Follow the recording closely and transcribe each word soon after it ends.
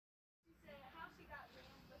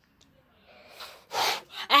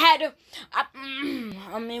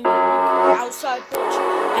I'm in my outside porch. I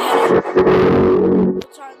had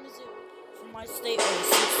what time is it for my state? Oh,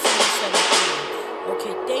 16:17.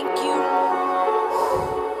 Okay, thank you.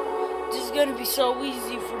 This is gonna be so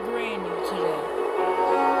easy for Granny today.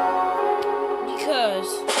 Because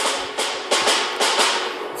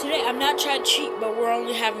today I'm not trying to cheat, but we're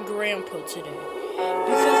only having Grandpa today.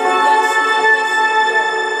 Because we got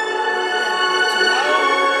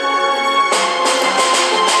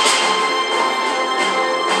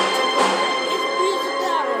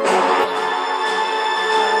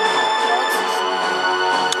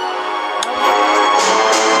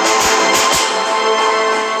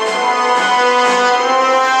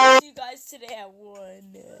today at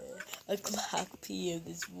 1:00 p.m.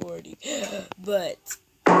 this morning, but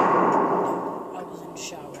I was in the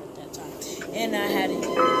shower at that time, and I had it,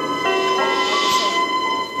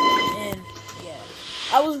 and yeah,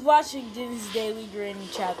 I was watching Dennis Daily Granny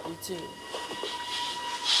Chapter 2.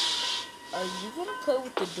 Are you gonna play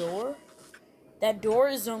with the door? That door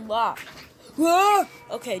is unlocked. Whoa!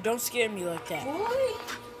 Okay, don't scare me like that.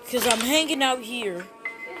 Because I'm hanging out here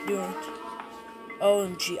doing...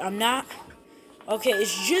 OMG, I'm not... Okay,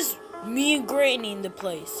 it's just me and Granny in the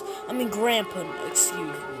place. I mean, Grandpa, excuse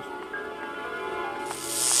me.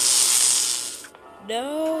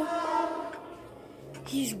 No.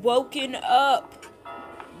 He's woken up.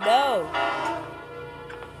 No.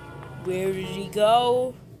 Where did he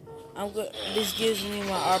go? This gives me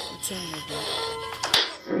my opportunity.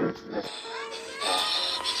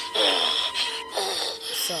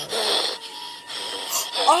 Sorry.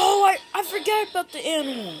 Oh, I forgot about the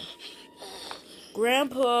animal.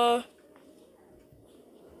 Grandpa.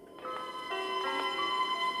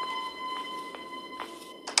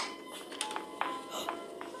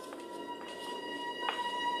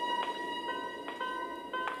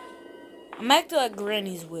 I'm acting like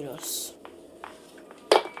Granny's with us.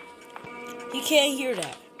 He can't hear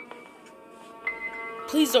that.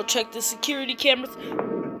 Please don't check the security cameras.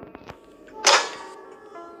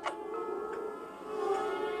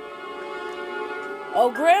 Oh,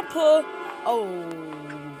 Grandpa.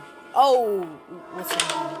 Oh, what's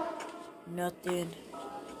happening? Nothing.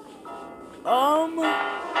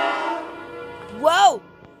 Whoa!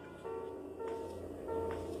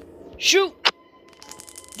 Shoot!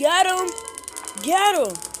 Got him!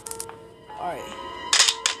 Alright.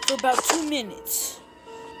 For about 2 minutes.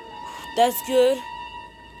 That's good.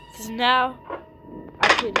 Because now I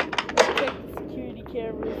can check the security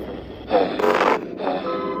cameras.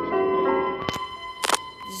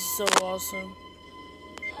 This is so awesome.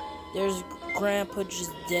 There's Grandpa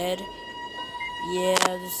just dead. Yeah,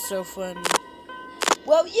 this is so funny.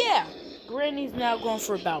 Well, yeah. Granny's now going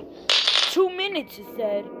for about 2 minutes, it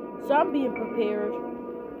said. So I'm being prepared.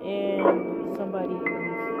 And somebody needs to...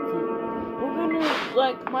 We're gonna...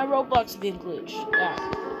 Like, my Roblox been glitched out.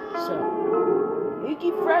 So...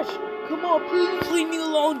 Iggy Fresh, come on, please leave me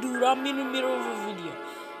alone, dude. I'm in the middle of a video.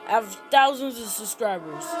 I have thousands of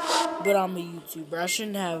subscribers. But I'm a YouTuber. I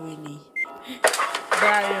shouldn't have any. But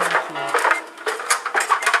I am too.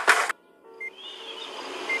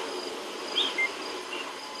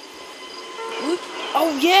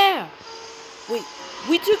 Oh, yeah! Wait,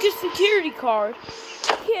 we took his security card.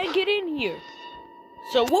 He can't get in here.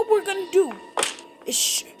 So what we're gonna do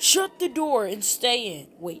is shut the door and stay in.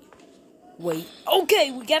 Wait.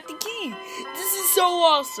 Okay, we got the key. This is so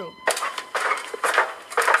awesome.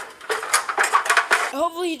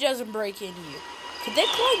 Hopefully he doesn't break in here. Could they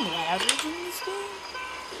climb ladders in this game?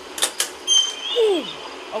 Ooh.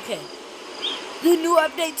 Okay. The new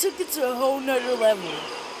update took it to a whole nother level.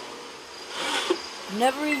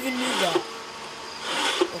 Never even knew that.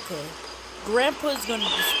 Okay. Grandpa's gonna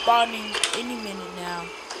be spawning any minute now.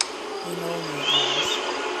 And oh my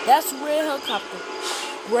gosh. That's a red helicopter.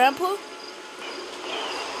 Grandpa?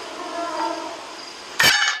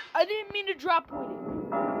 I didn't mean to drop with it.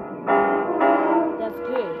 That's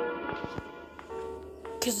good.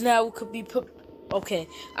 Because now it could be put... Okay.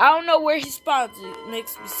 I don't know where he spawns. It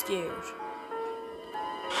makes me scared.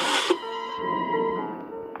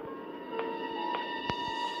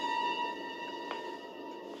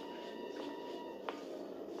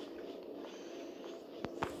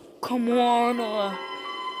 Come on.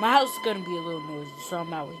 My house is going to be a little noisy, so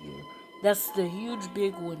I'm out here. That's the huge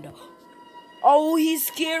big window. Oh, he's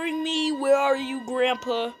scaring me. Where are you,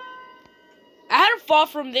 Grandpa? I had to fall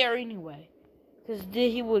from there anyway. Because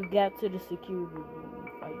then he would get to the security room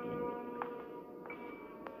if I didn't.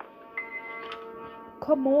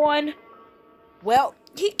 Come on. Well,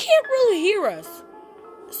 he can't really hear us.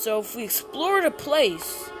 So if we explore the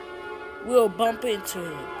place, we'll bump into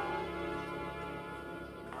him.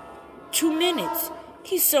 2 minutes.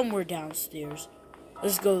 He's somewhere downstairs.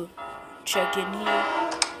 Let's go check in here.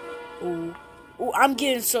 Ooh. Ooh, I'm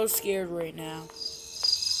getting so scared right now.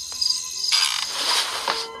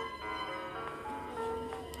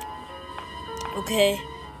 Okay,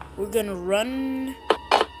 we're gonna run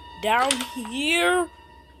down here.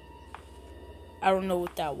 I don't know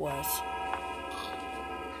what that was.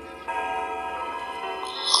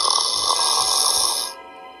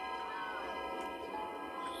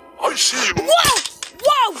 I see you. Whoa!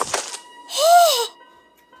 Whoa!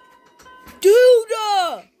 Dude!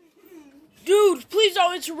 Dude, please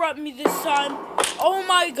don't interrupt me this time. Oh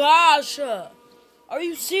my gosh! Are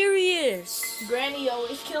you serious? Granny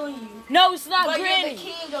always killing you. No, it's not But Granny. you're the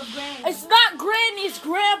king of Granny. It's not Granny, it's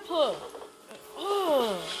Grandpa.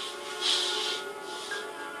 Ugh.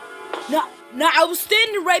 No, I was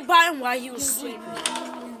standing right by him while he was sleeping.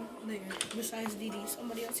 Besides Dee Dee,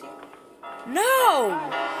 somebody else here? No!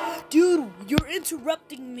 Dude, you're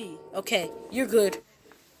interrupting me. Okay, you're good.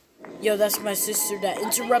 Yo, that's my sister that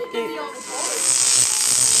interrupted.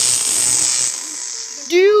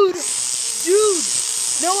 Dude!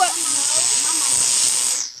 You know what?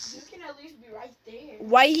 You can at least be right there.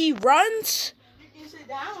 Why he runs? You can sit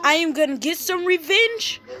down. I am gonna get some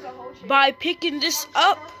revenge There's a whole chair. by picking this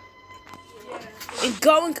up and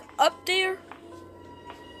going up there.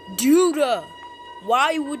 Dude,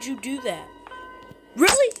 why would you do that?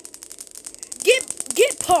 Really? Get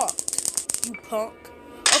punked, you punk.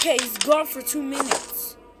 Okay, he's gone for 2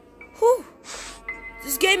 minutes. Whew.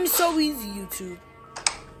 This game is so easy, YouTube.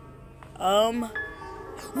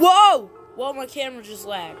 Whoa! Well, my camera just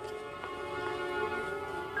lagged.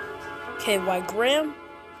 Okay, while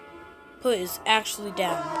Grandpa is actually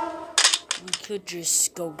down, we could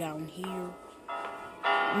just go down here.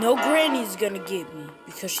 No Granny's gonna get me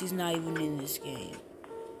because she's not even in this game.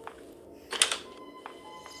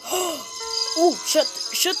 Oh, shut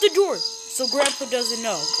the door so Grandpa doesn't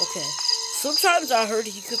know. Okay. Sometimes I heard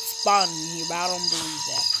he could spawn in here, but I don't believe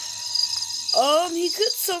that. He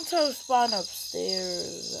could sometimes spawn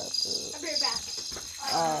upstairs after. I'll be right back.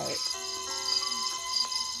 Alright.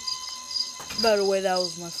 By the way, that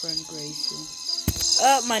was my friend Grayson.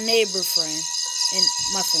 My neighbor friend. And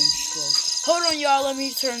my phone just froze. Hold on, y'all. Let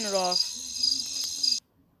me turn it off.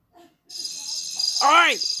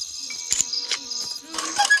 Alright.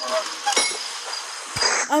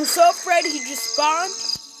 I'm so afraid he just spawned.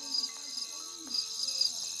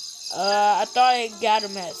 I thought I got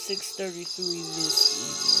him at 6:33 this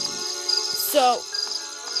evening. So,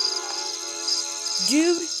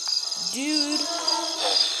 dude.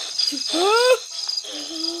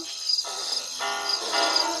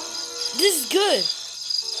 This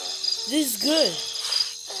is good.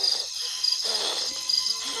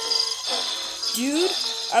 Dude,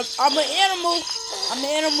 I'm an animal. I'm an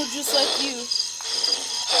animal just like you.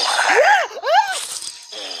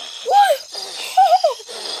 What?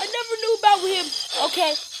 I never knew about him.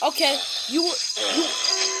 Okay. You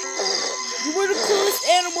were the coolest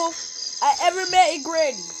animal I ever met in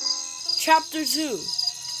Granny. Chapter 2.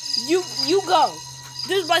 You go.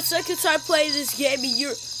 This is my second time playing this game and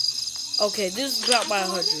you're... Okay, this is about my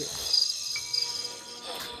 100.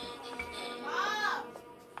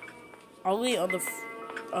 Are we on the...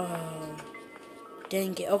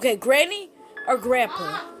 Dang it. Okay, Granny or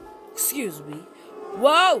Grandpa? Excuse me.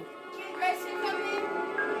 Whoa! Can Grayson come in?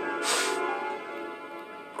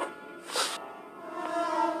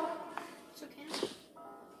 It's okay.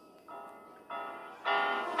 I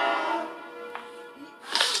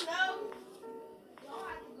don't know. Y'all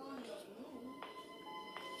have to go in your room.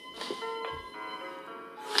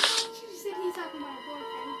 She just said he's talking about her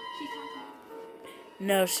boyfriend. She's talking about...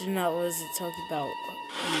 No, she's not. What is it talking about?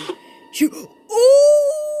 Ooh!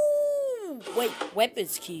 Wait,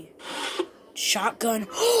 weapons key. Shotgun. Ooh!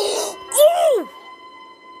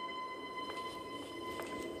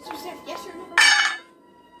 So she said yes or no?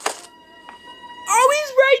 Oh,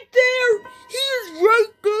 he's right there! He is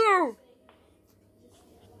right there!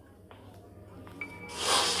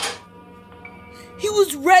 He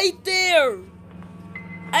was right there!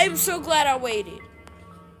 I am so glad I waited.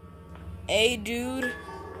 Hey, dude.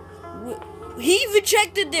 He even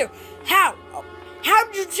checked in there. How? How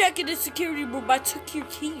did you check in the security room? I took your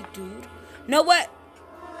key, dude. Know what?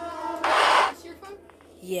 That's your phone?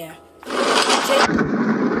 Yeah.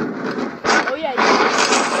 Oh, yeah.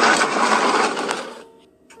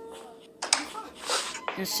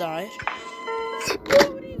 Inside.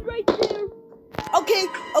 Dude, he's right there. Okay,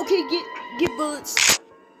 get bullets.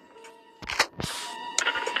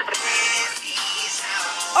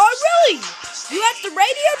 Oh, really? You at the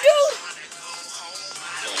radio, dude?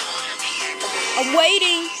 I'm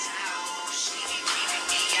waiting.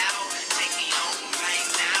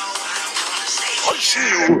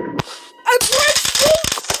 I pressed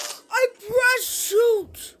shoot! I pressed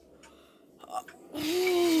shoot!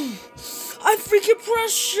 I freaking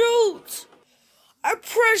pressed shoot! I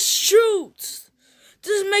pressed shoot!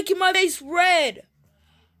 This is making my face red.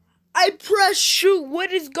 I pressed shoot.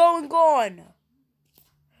 What is going on?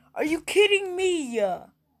 Are you kidding me?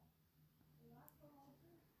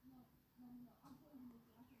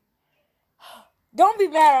 Don't be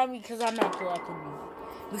mad at me because I'm not collecting you.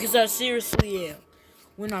 Because I seriously am.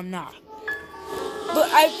 When I'm not. But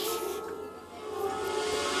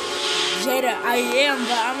Jada, I am,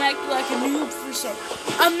 but I'm acting like a noob for some.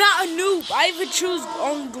 I'm not a noob. I even choose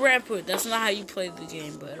on Grandpa. That's not how you play the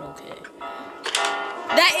game, but okay.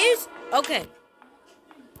 That is okay.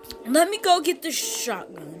 Let me go get the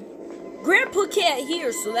shotgun. Grandpa can't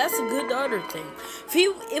hear, so that's a good other thing.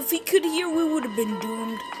 If he could hear, we would have been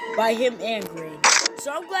doomed by him and Granny.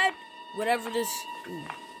 So I'm glad whatever this.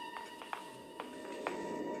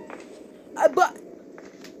 But.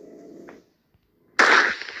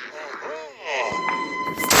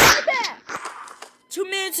 2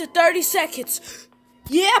 minutes and 30 seconds.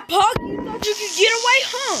 Yeah, Pug, you thought you could get away,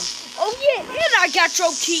 huh? Oh yeah, and I got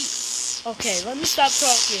your key. Okay, let me stop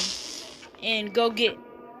talking and go get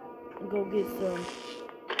some.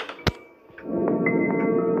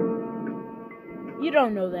 You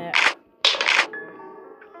don't know that.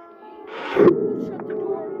 Shut the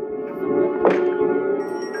door.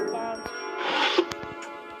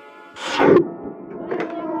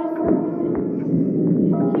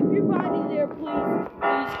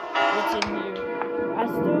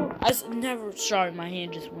 Sorry, my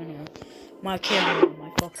hand just went out. My camera on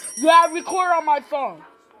my phone. Yeah, I record on my phone.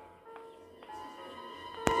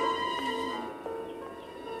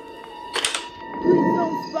 Please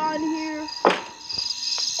don't spawn here.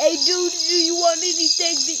 Hey, dude, do you want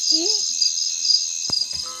anything to eat?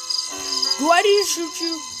 Do I need to shoot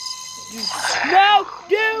you? Dude. No,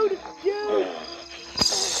 dude.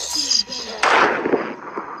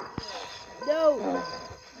 No.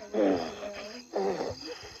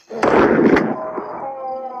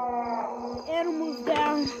 Animals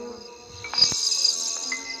down.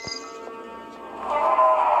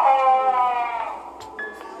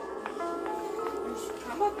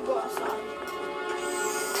 I'm about to go outside.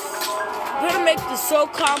 I'm gonna make this so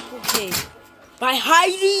complicated by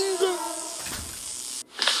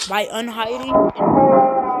unhiding.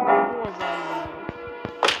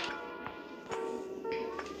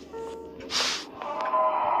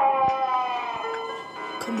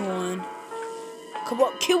 Come on.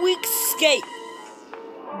 Can we escape?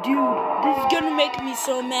 Dude, this is gonna make me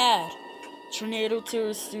so mad. Tornado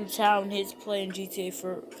tears through town, hits playing GTA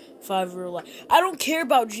 5 real life. I don't care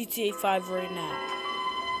about GTA 5 right now.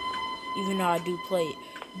 Even though I do play it.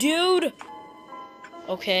 Dude!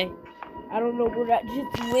 Okay. I don't know where that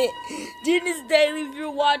just went. Dennis Daily, if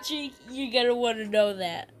you're watching, you're gonna want to know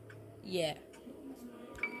that. Yeah.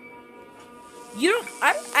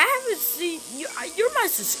 I haven't seen you. You're my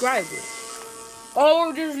subscriber.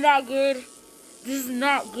 Oh, this is not good. This is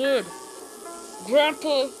not good.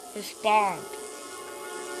 Grandpa has spawned.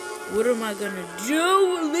 What am I gonna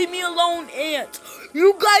do? Leave me alone, ants.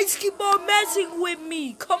 You guys keep on messing with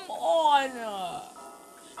me. Come on.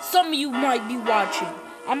 Some of you might be watching.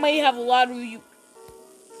 I may have a lot of you.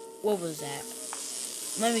 What was that?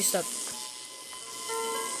 Let me stop.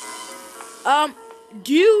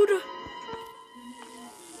 Dude.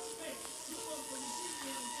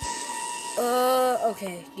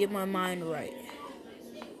 Okay, get my mind right.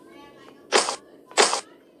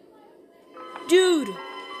 Dude!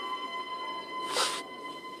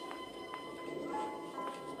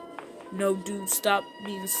 No, dude, stop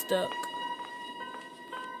being stuck.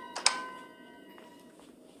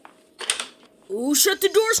 Ooh, shut the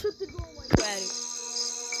door while you're at it.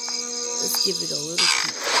 Let's give it a little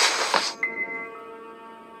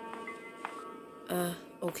peek.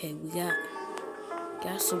 Okay, we got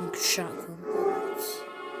some shotgun bullets.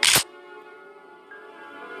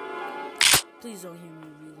 Please don't hear me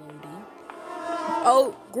reloading.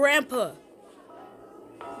 Oh, Grandpa!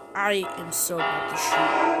 I am so about to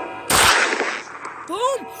shoot.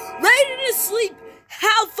 Boom! Right in his sleep!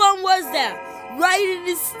 How fun was that? Right in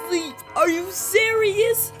his sleep. Are you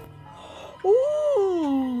serious?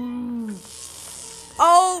 Ooh.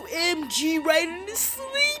 OMG, right in his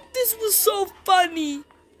sleep. This was so funny.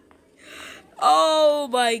 Oh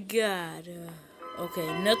my god. Okay,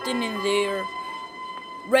 nothing in there.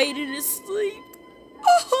 Right in his sleep.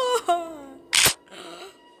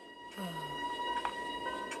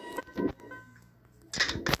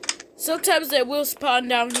 Sometimes they will spawn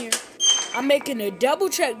down here. I'm making a double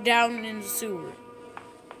check down in the sewer.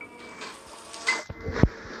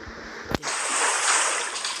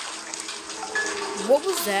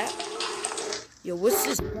 What's that? Yo, what's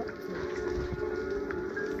this?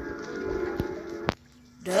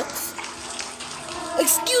 Ducks?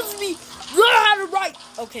 Excuse me! Learn how to write!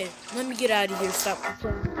 Okay, let me get out of here. Stop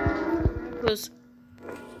complaining. Because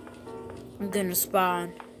I'm gonna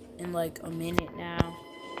spawn in like a minute now.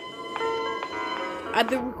 I've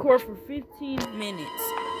been recording for 15 minutes.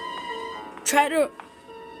 Try to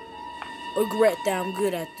regret that I'm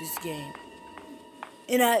good at this game.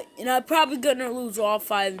 And I'm probably gonna lose all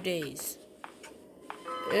 5 days.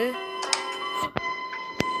 Eh?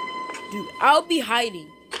 Dude, I'll be hiding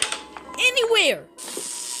anywhere.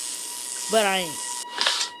 But I ain't.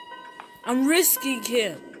 I'm risking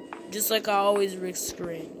him. Just like I always risk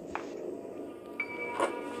Granny.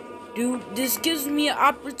 Dude, this gives me an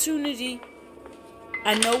opportunity.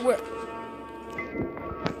 I know where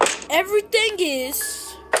everything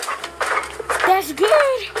is. That's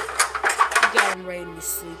good. You got him ready to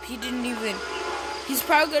sleep. He didn't even. He's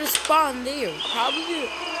probably gonna spawn there. Probably good.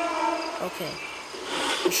 Okay.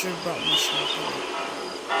 I should have brought my shotgun.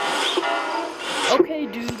 Okay,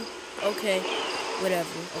 dude. Okay.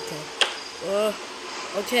 Whatever. Okay.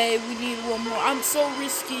 Okay, we need one more. I'm so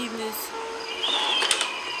risky in this.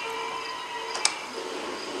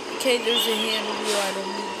 Okay, there's a handle wheel. I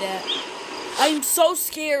don't need that. I'm so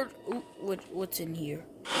scared. Ooh, what's in here?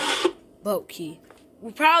 Boat key.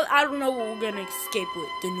 We probably, I don't know what we're gonna escape with.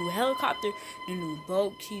 The new helicopter, the new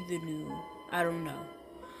boat key, the new, I don't know.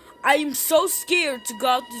 I am so scared to go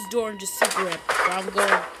out this door and just see Grandpa. So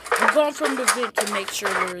I'm going from the vent to make sure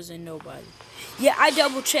there isn't nobody. Yeah, I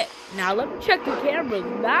double check. Now let me check the cameras.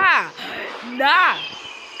 Nah.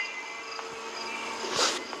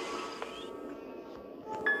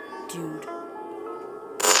 Dude.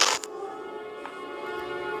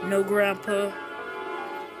 No Grandpa.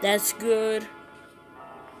 That's good.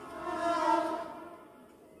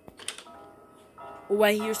 Oh,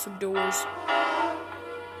 I hear some doors.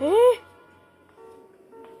 Huh?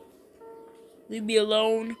 Leave me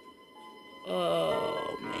alone.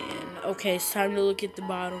 Oh, man. Okay, it's time to look at the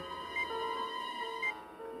bottom.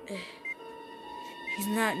 He's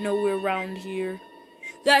not nowhere around here.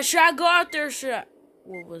 Guys, should I go out there or should I?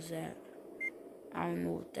 What was that? I don't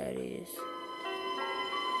know what that is.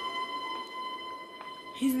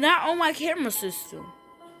 He's not on my camera system.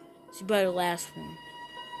 He's by the last one.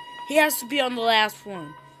 He has to be on the last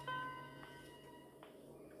one.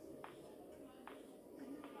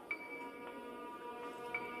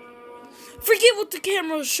 Forget what the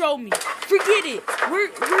camera showed me. Forget it.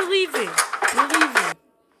 We're leaving. We're leaving.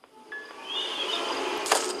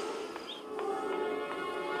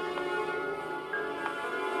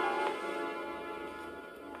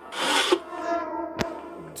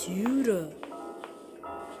 Dude.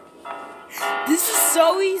 This is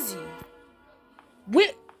so easy.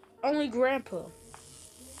 With only Grandpa.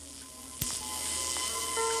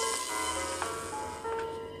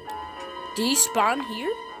 Did he spawn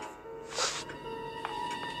here?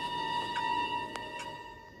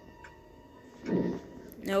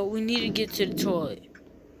 No, we need to get to the toilet.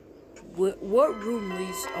 What room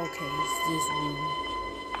leads? Okay, it's this room.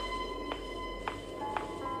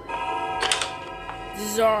 This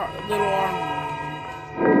is our little armor.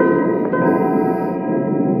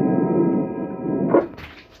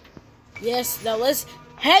 Yes, now let's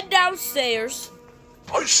head downstairs.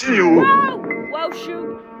 I see you. Whoa,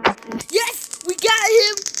 shoot. Yes, we got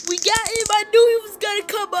him. I knew he was gonna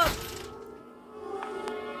come up.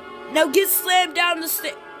 Now get slammed down the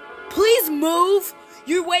stairs. Please move.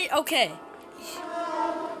 You're okay.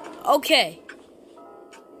 Okay.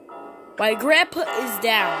 While Grandpa is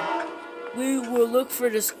down, we will look for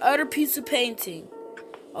this other piece of painting.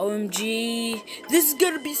 OMG. This is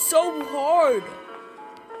gonna be so hard.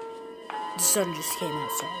 The sun just came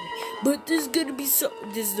out, sorry. But this is gonna be so.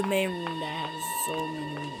 This is the main room that has so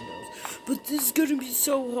many windows. But this is gonna be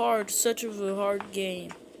so hard. Such of a hard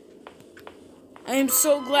game. I am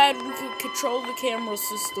so glad we could control the camera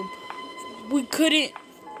system. We couldn't.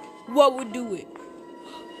 What would do it?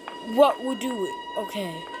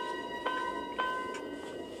 Okay.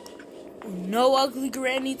 No ugly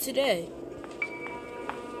Granny today.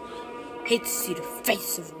 Hate to see the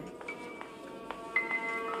face of her.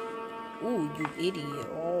 Ooh, you idiot.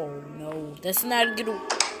 Oh, no. That's not a good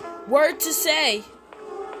word to say.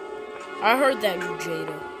 I heard that, you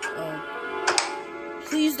Jada.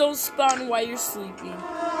 Please don't spawn while you're sleeping.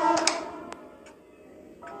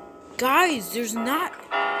 Guys, there's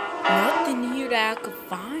nothing here that I could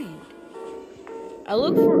find. I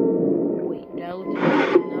look for... Wait, did I look for...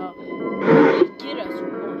 No. They did get us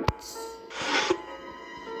once.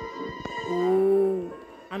 Ooh.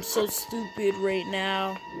 I'm so stupid right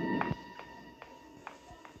now.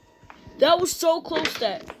 That was so close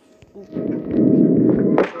that. Ooh. Shut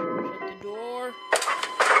the door.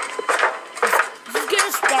 He's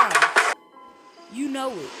gonna spawn. You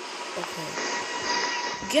know it. Okay.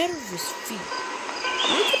 Get rid of his feet.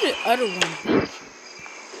 Look at the other one, bitch.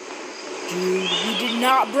 Dude, we did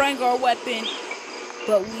not bring our weapon,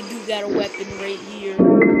 but we do got a weapon right here.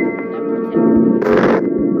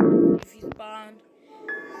 If he spawned.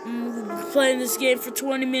 We've been playing this game for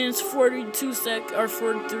 20 minutes, 42 seconds, or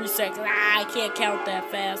 43 seconds. I can't count that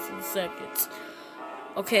fast in seconds.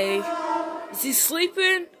 Okay. Is he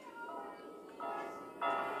sleeping?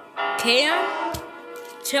 Cam?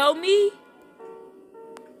 Tell me?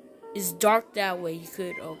 It's dark that way. He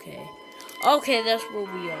could. Okay. Okay, that's where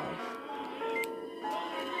we are.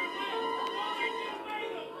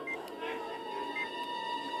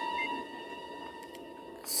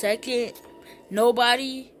 Second.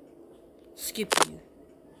 Nobody. Skip you.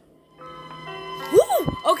 Woo!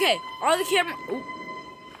 Okay. All the camera.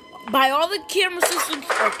 By all the camera systems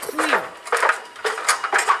are clear.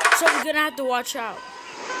 So we're gonna have to watch out.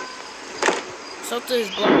 Something is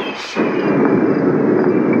blocking.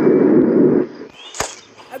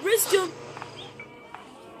 I risked him.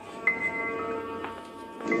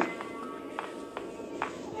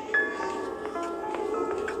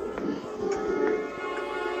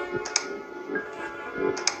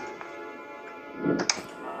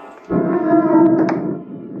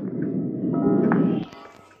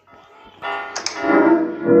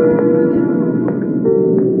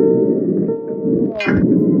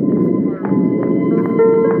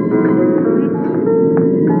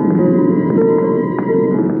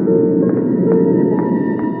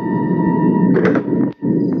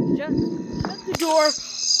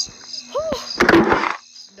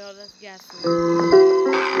 No, that's gasoline.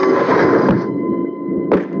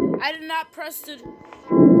 I did not press it.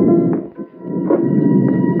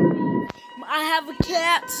 I have a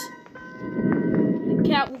cat. The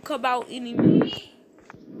cat will come out any minute.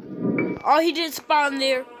 Oh, he did spawn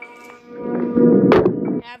there.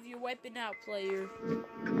 Have your weapon out, player.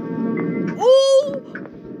 Ooh!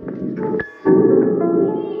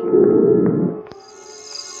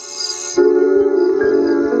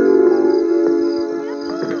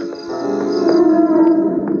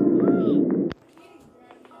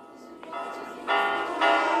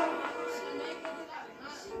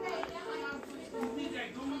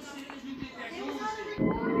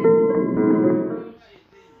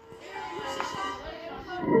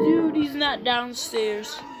 Dude, he's not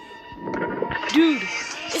downstairs. Dude,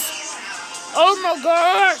 it's... Oh my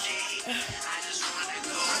gosh!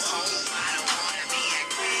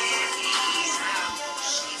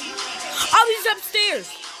 Oh, he's upstairs!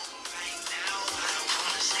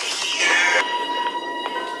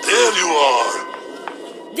 There you are!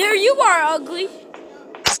 There you are, ugly!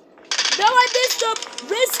 No, I missed him!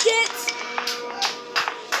 Risk it!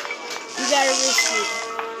 You gotta risk it.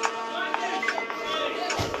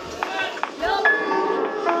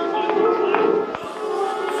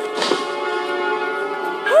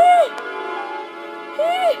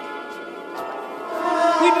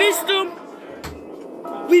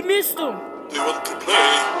 We missed him. Do you want to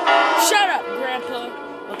play? Shut up, Grandpa.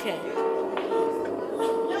 Okay.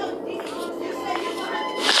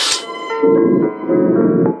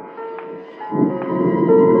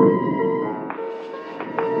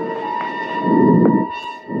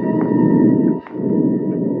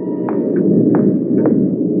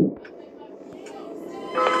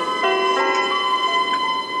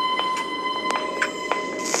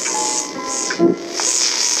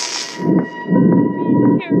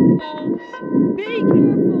 Be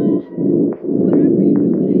careful. Whatever you do,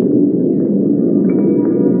 Jake, be careful.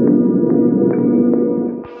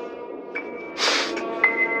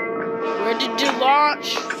 Where did you launch?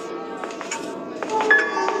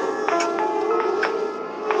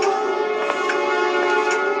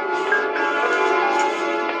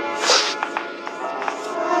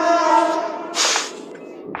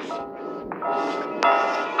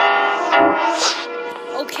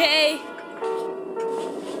 Okay.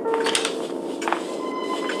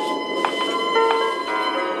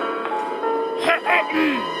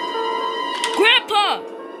 Grandpa!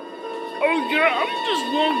 Oh yeah, I'm just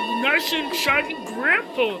one nice and shiny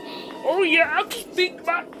grandpa. Oh yeah, I can speak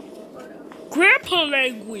my grandpa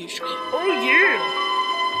language. Oh yeah.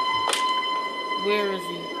 Where is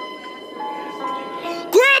he?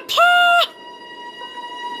 Grandpa!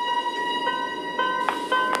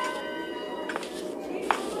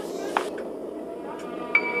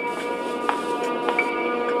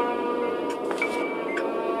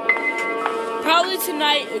 Probably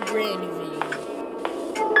tonight a granny video.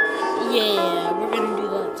 Yeah, we're gonna do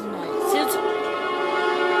that tonight.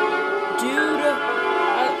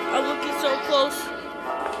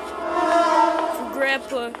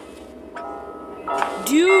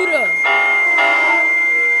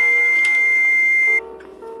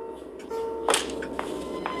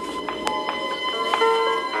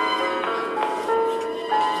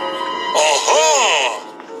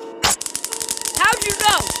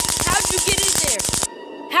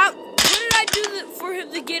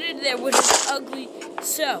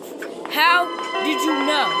 did you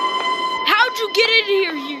know? How'd you get in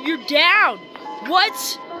here? You're down.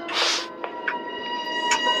 What?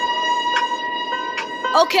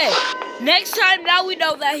 Okay, next time now we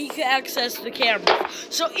know that he can access the camera.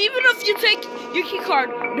 So even if you take your key card,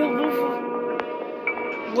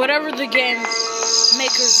 whatever the game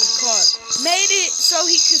maker's card, made it so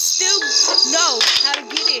he could still know how to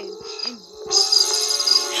get in.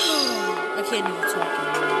 I can't even talk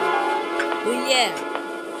anymore. But yeah,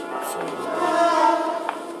 so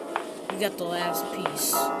we got the last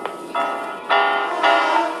piece.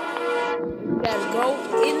 We gotta go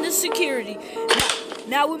in the security.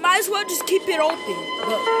 Now we might as well just keep it open,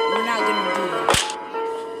 but we're not gonna do it.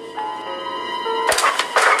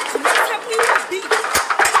 So next time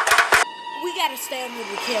we gotta stand with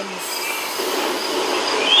the cameras.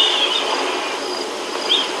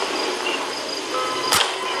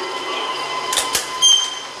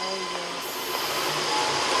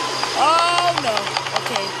 Oh no,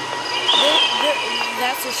 okay.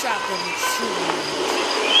 That's a shotgun shooting.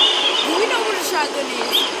 Do we know what a shotgun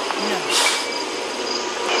is? No.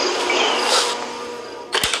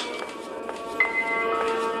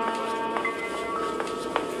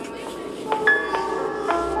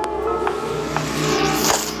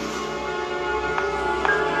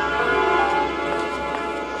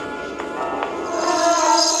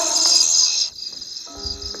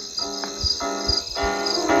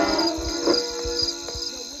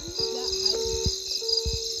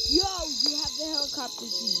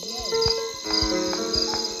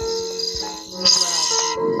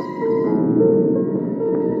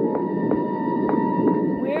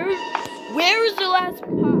 Where is the last spot?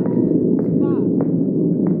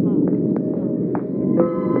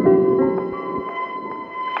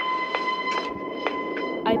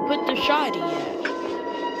 I put the shotty in.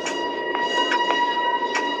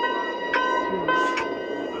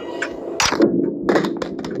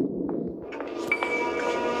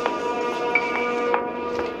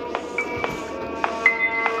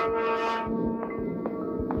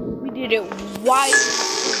 We did it wide.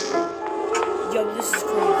 Yo, this is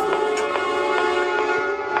crazy.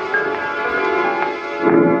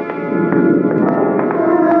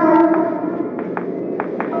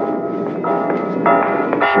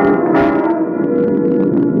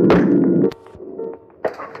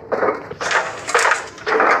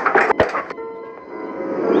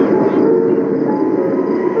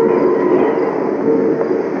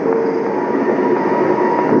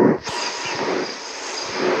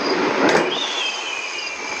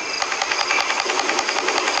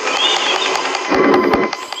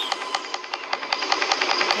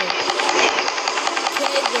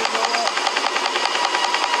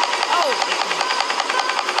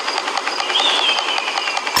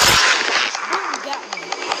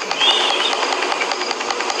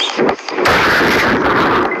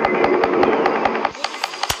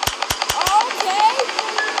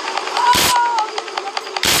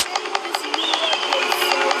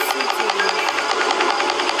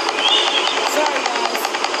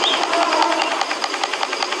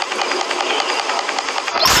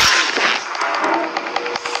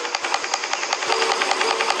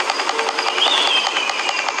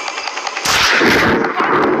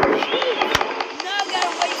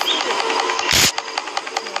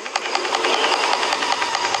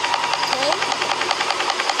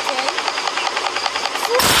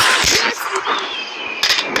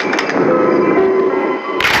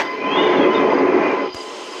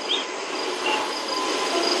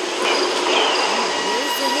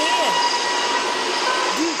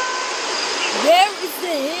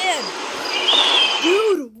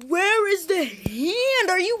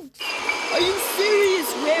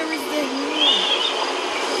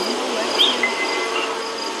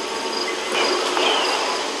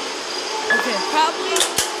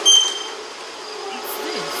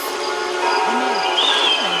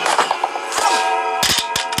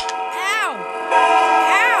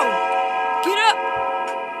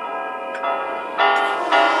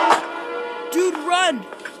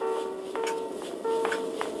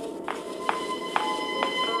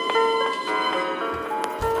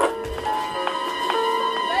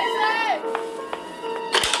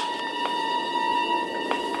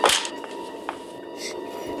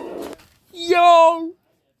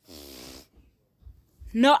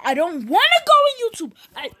 No, I don't want to go on YouTube.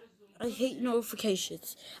 I hate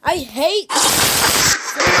notifications. I hate.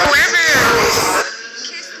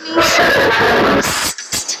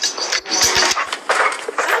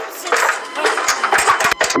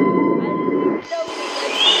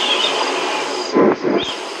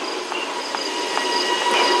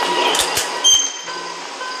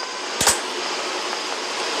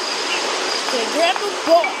 Okay, Grandpa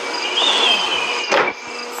bought.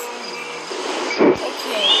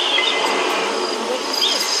 Okay. What is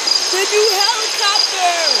this? The new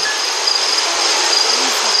helicopter!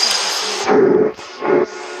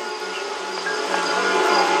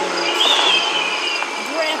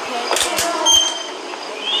 Grandpa.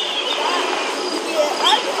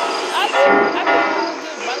 Yeah, I've been doing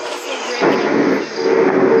good. My last name Grandpa.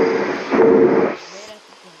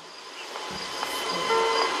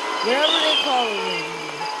 Wherever they call it,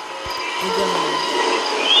 we're gonna.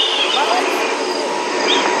 My life's doing good.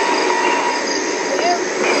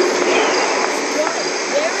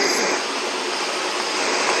 Where is it?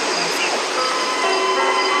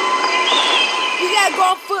 We gotta go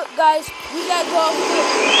on foot, guys. We gotta go on foot.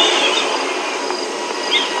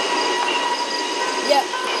 Yep.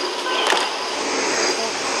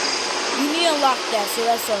 We need to unlock that, so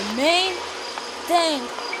that's our main thing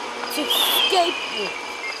to escape with.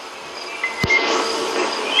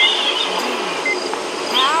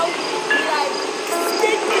 How did I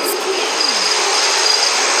escape this game?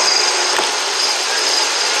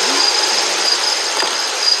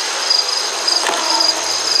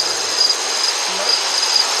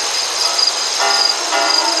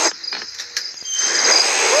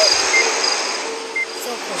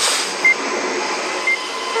 So close.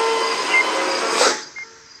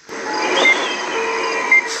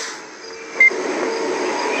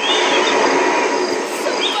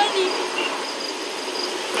 So funny.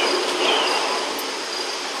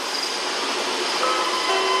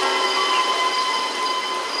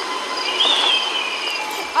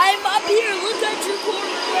 I'm up here. Look at your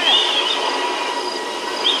corner wreck.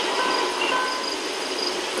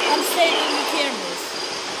 I'm staying in the cameras.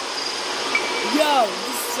 Yo,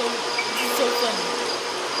 this is so funny.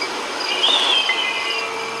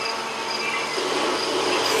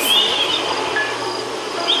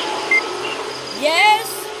 Yes.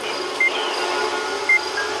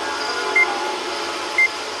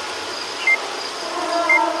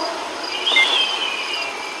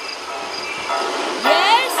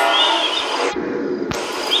 Yes.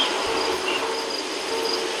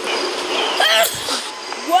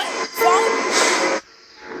 What? Phone?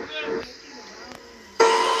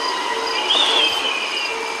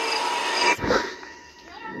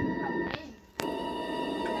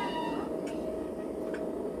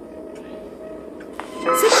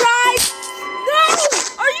 Surprise! No!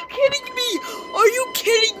 Are you kidding me? Are you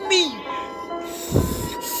kidding me?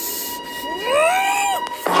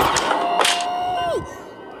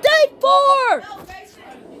 Day 4!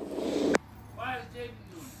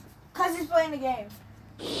 Cause he's playing the game.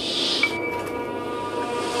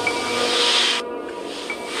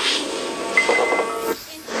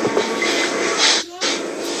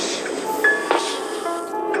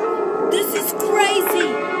 This is crazy!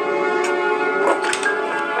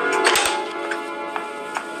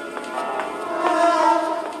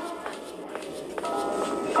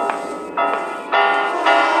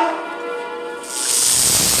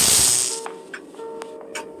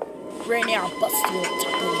 Right now, I'm busting your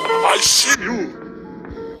taco. I see you.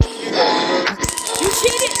 You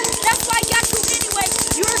cheated! That's why I got you anyway!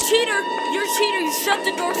 You're a cheater! You're a cheater! You shut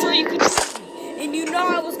the door so you could cheat me. And you know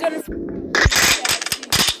I was gonna... I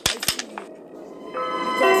see you.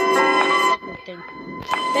 You guys are 2 minutes ago.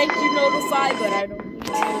 Thank you, Notify, but I don't need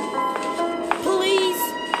you. Please!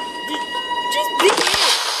 Just be it!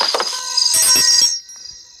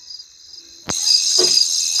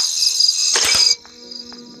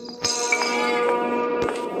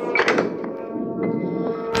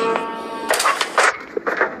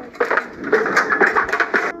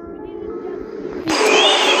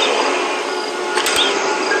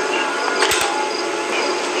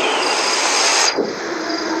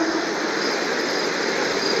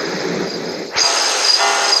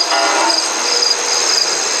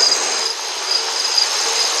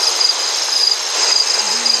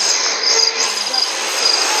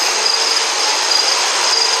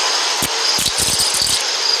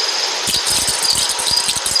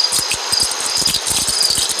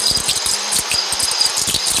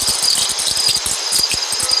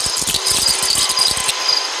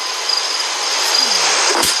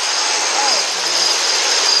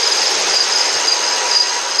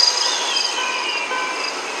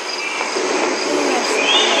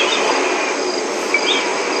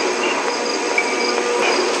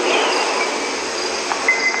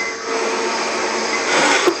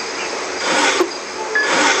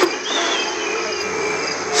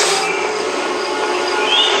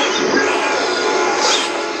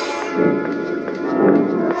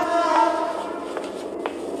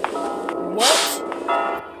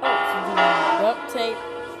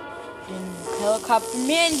 Helicopter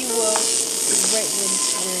manual is right when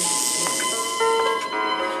where is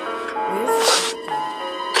it?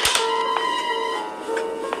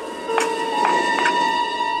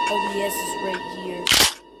 Oh yes, it's right here.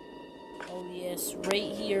 Oh yes,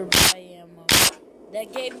 right here by ammo. That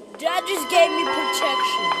just gave me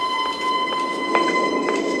protection.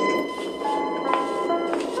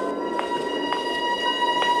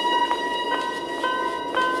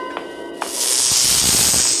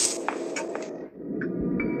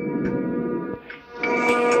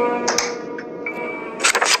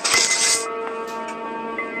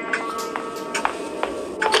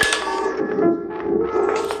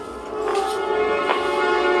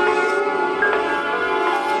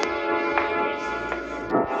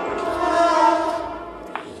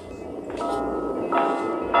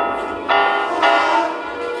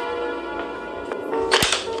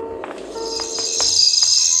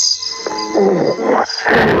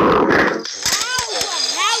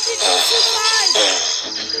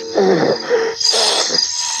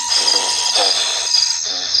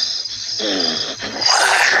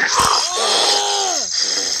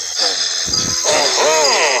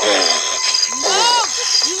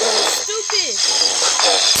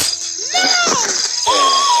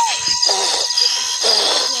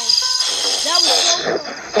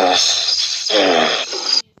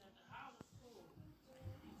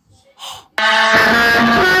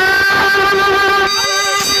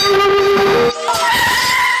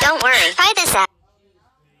 Don't worry, try this out.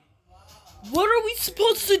 What are we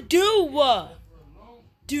supposed to do?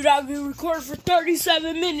 Dude, I've been recording for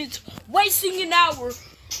 37 minutes, wasting an hour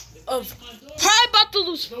of probably about to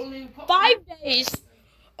lose 5 days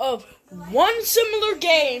of one similar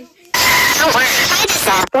game. Don't worry, try this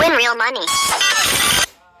out. Win real money.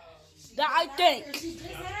 That I think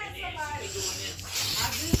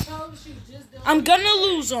I'm gonna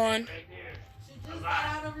lose on. She just got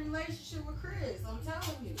out of a relationship with Chris. I'm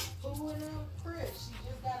telling you. Who and Chris? She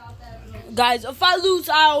just got out that relationship. Guys, if I lose,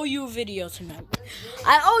 I owe you a video tonight.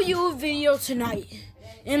 I owe you a video tonight.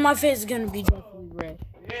 And my face is gonna be definitely red.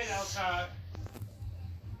 Yeah, outside.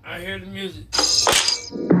 I hear the music.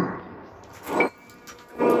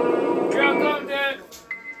 Here I come, Dad.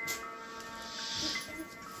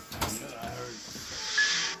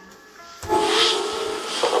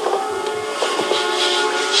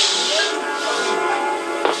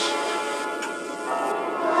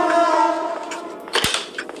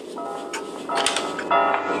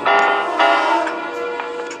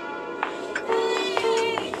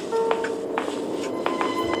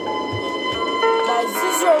 Guys,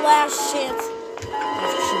 this is our last chance.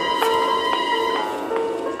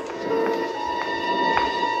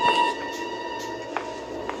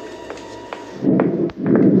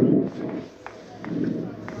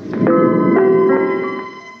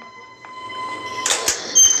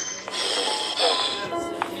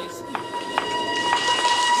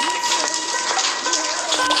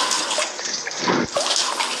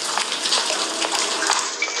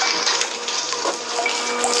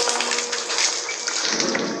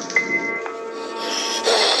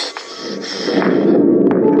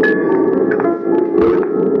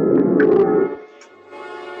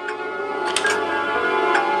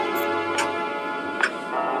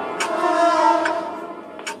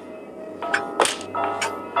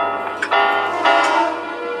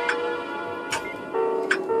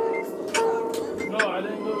 No, I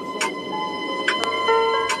didn't go to school.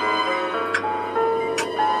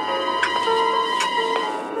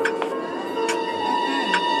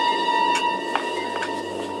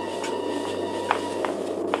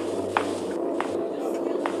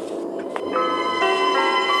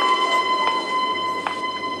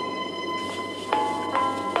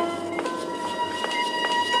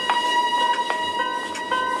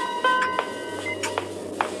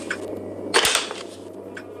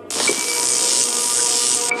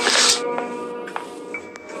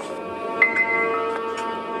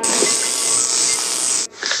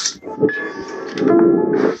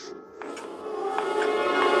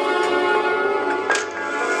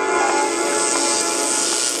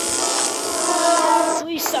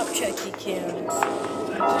 Please stop checking cams.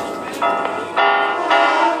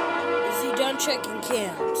 Is he done checking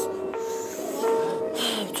cams?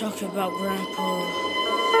 I'm talking about Grandpa.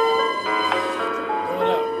 Hold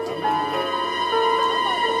up.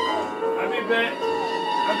 I'll be back.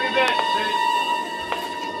 I'll be back, baby.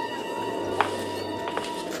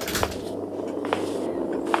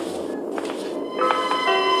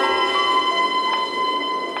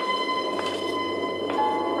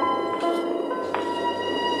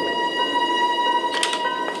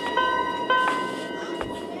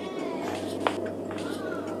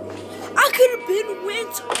 I could have been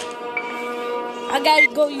winter. I gotta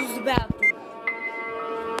go use the bathroom.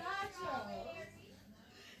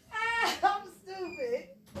 I'm stupid.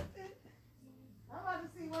 I'm about to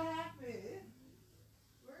see what happened.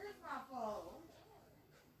 Where is my phone?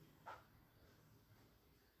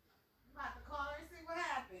 I'm about to call her and see what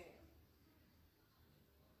happened.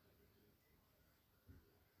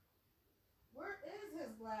 Where is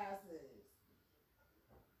his glasses?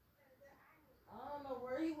 I don't know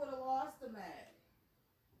where he would have lost them at.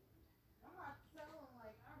 I'm not telling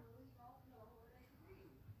like I really don't know where they could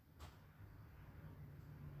be.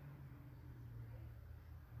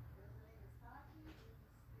 His name is Taki.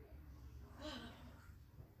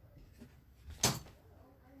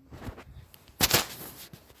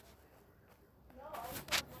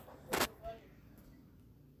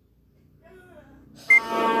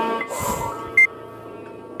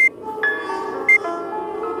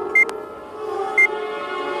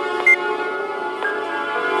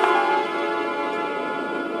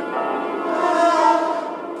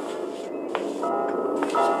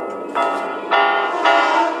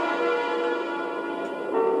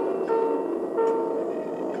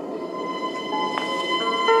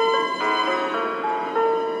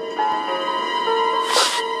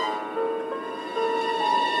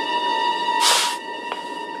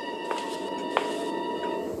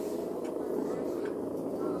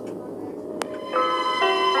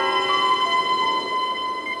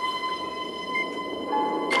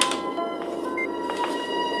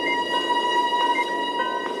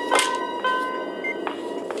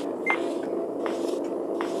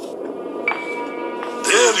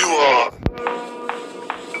 There you are.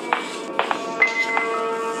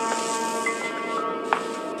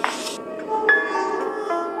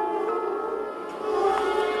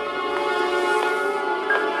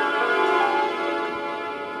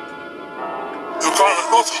 You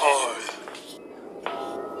cannot hide.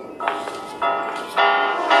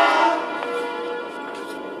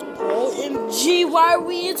 OMG, why are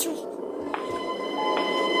we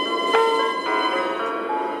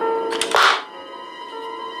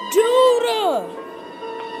Dude!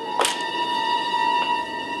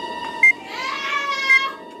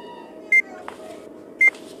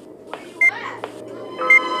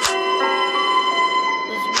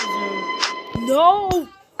 No!